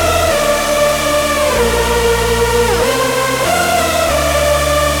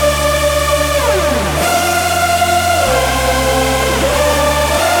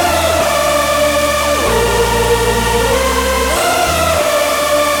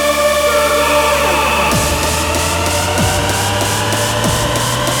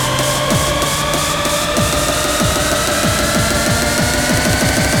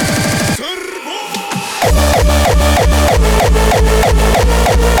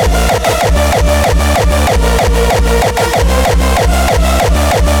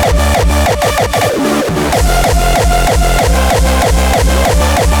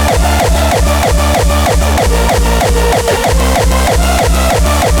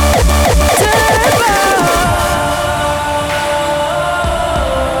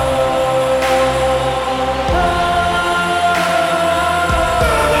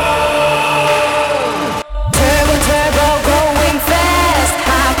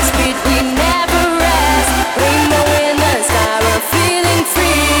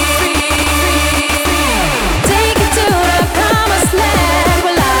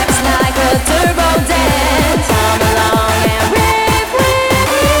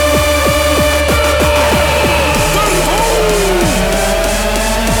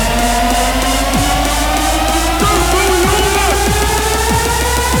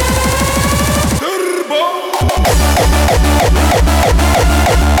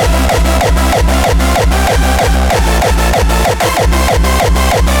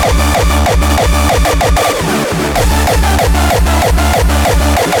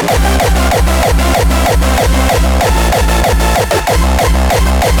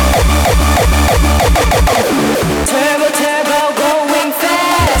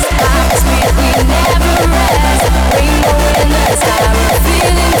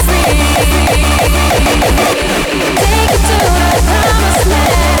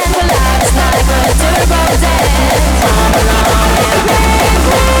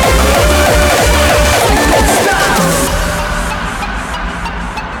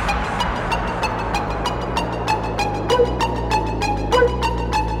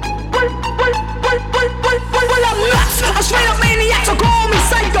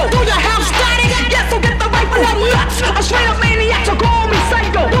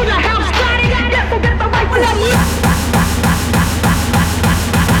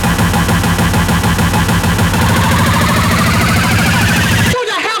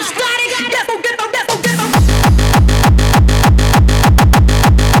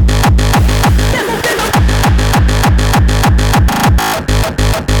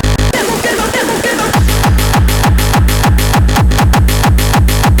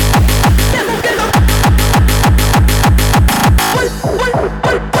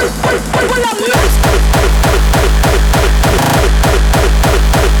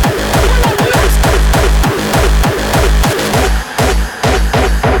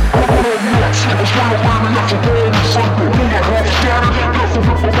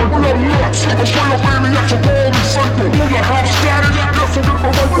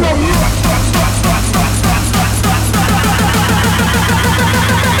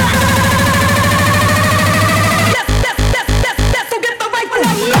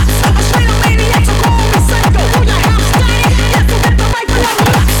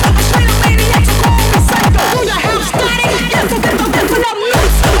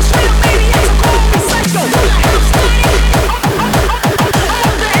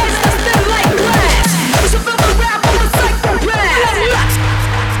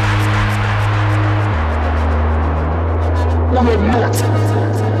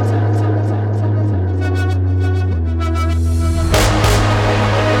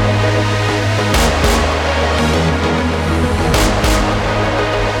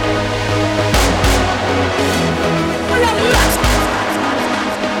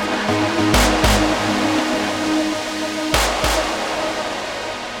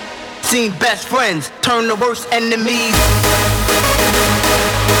 Seen best friends turn to worst enemies.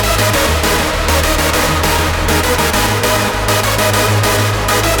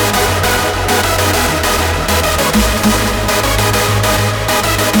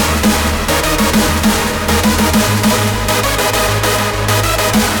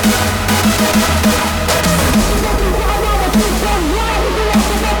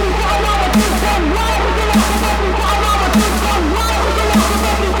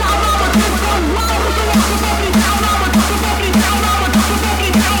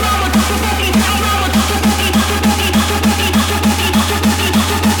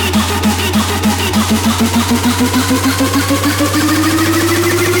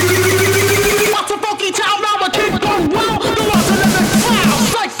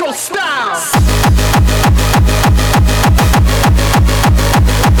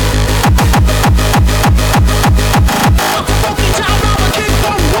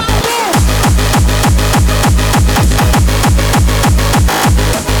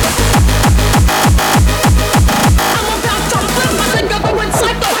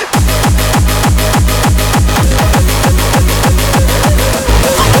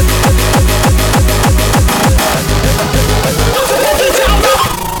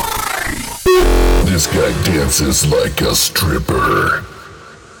 Dances like a stripper.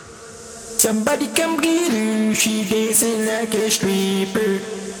 Somebody come get her, she dancing like a stripper.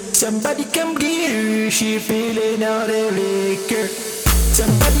 Somebody come get her, she feeling all the liquor.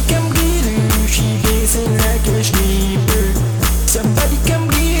 Somebody come get her, she dancing like a stripper. Somebody come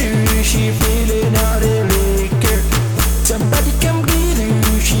get her, she feeling all the liquor. Somebody come get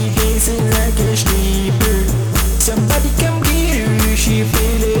her, she dancing like a stripper. Somebody come get her, she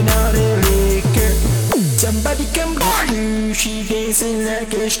feeling all the liquor. Somebody come get her, she dancing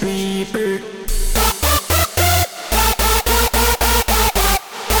like a stripper.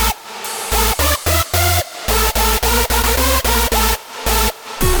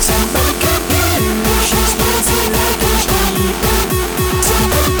 Somebody come get her, she's dancing like a stripper.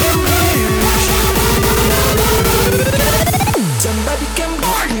 Somebody come get her, she's somebody come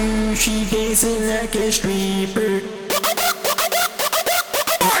get her, she dancing like a stripper.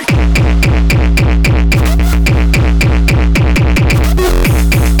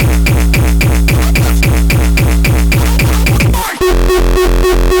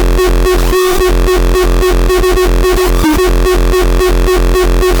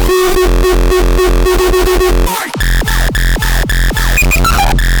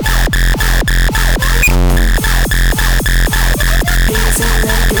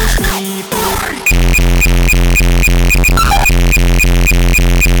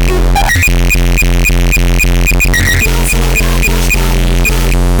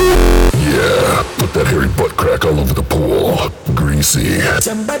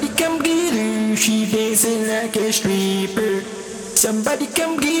 Somebody come get her, she dancing like a stripper. Somebody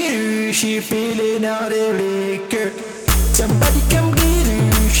come get her, she feeling all the liquor. Somebody come get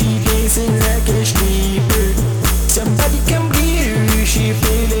her, she dancing like a stripper. Somebody come get her, she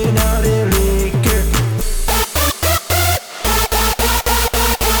feeling all the liquor.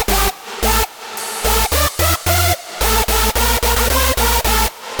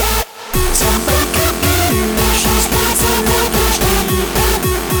 Somebody come get her, she's dancing like a stripper.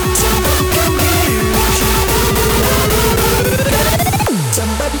 Somebody come get her, she feeling all the liquor.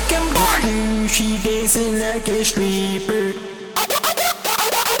 Somebody come get her, she dancing like a stripper.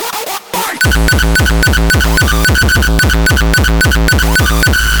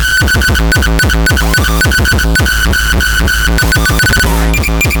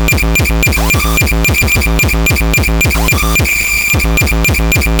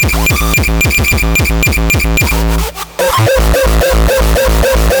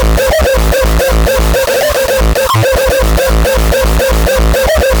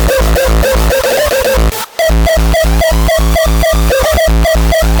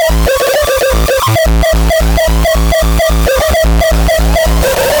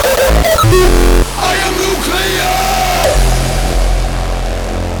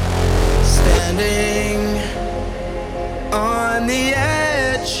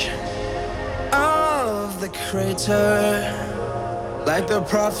 Like the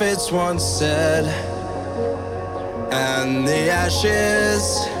prophets once said, and the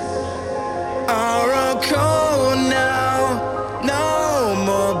ashes are all cold now. No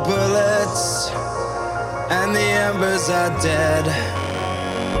more bullets, and the embers are dead.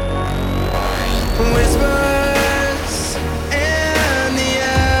 Whispers in the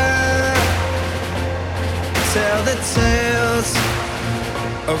air tell the tales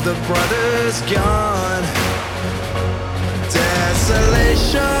of the brothers gone.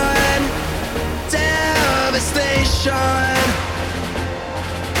 Desolation shine.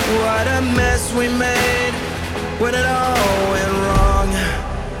 What a mess we made when it all went wrong.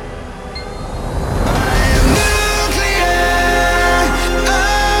 I am nuclear,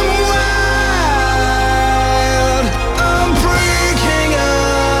 I'm wild, I'm breaking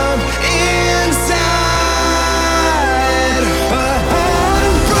up inside. A heart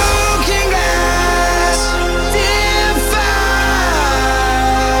of broken glass, defiled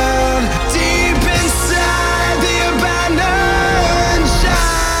deep inside the abandoned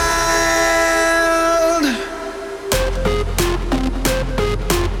child.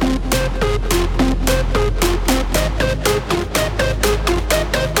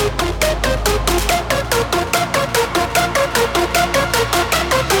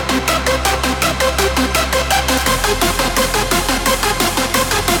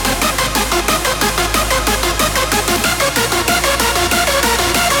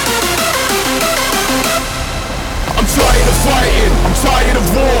 I'm tired of fighting, I'm tired of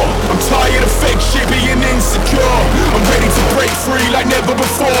war, I'm tired of fake shit being insecure. I'm ready to break free like never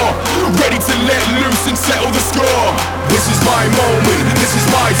before, ready to let loose and settle the score. This is my moment, this is